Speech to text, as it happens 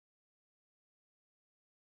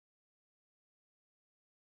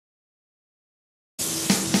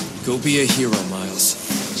Go be a hero, Miles.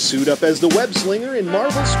 Suit up as the web slinger in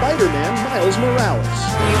Marvel Spider-Man Miles Morales.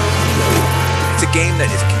 It's a game that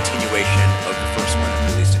is a continuation of the first one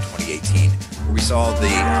released in 2018, where we saw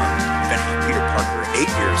the adventure of Peter Parker 8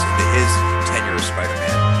 years into his tenure as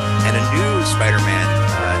Spider-Man, and a new Spider-Man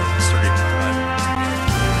started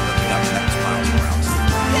looking up, and that was Miles Morales.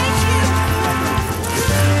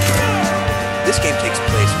 This game takes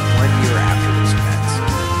place 1 year after those events,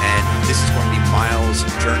 and this is going to be Miles'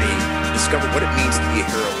 journey to discover what it means to be a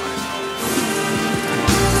hero.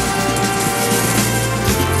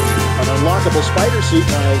 An unlockable spider suit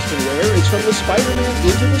Miles can wear is from the Spider-Man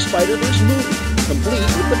Into the Spider-Verse movie, complete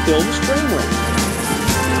with the film's frame rate.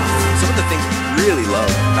 Some of the things we really love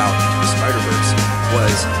about Into the Spider-Verse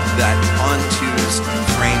was that on-twos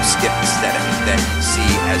frame skip aesthetic that you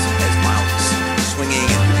see as Miles is swinging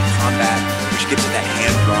and doing combat, which gives it that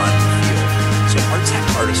hand-drawn feel. So our tech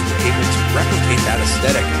artists were able to replicate that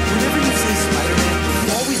aesthetic. Whenever you say Spider-Man, you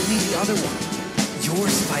always leave the other one. You're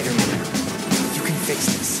Spider-Man. You can fix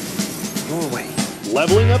this. Your way.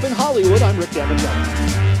 Leveling up in Hollywood, I'm Rick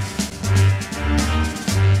Davangeli.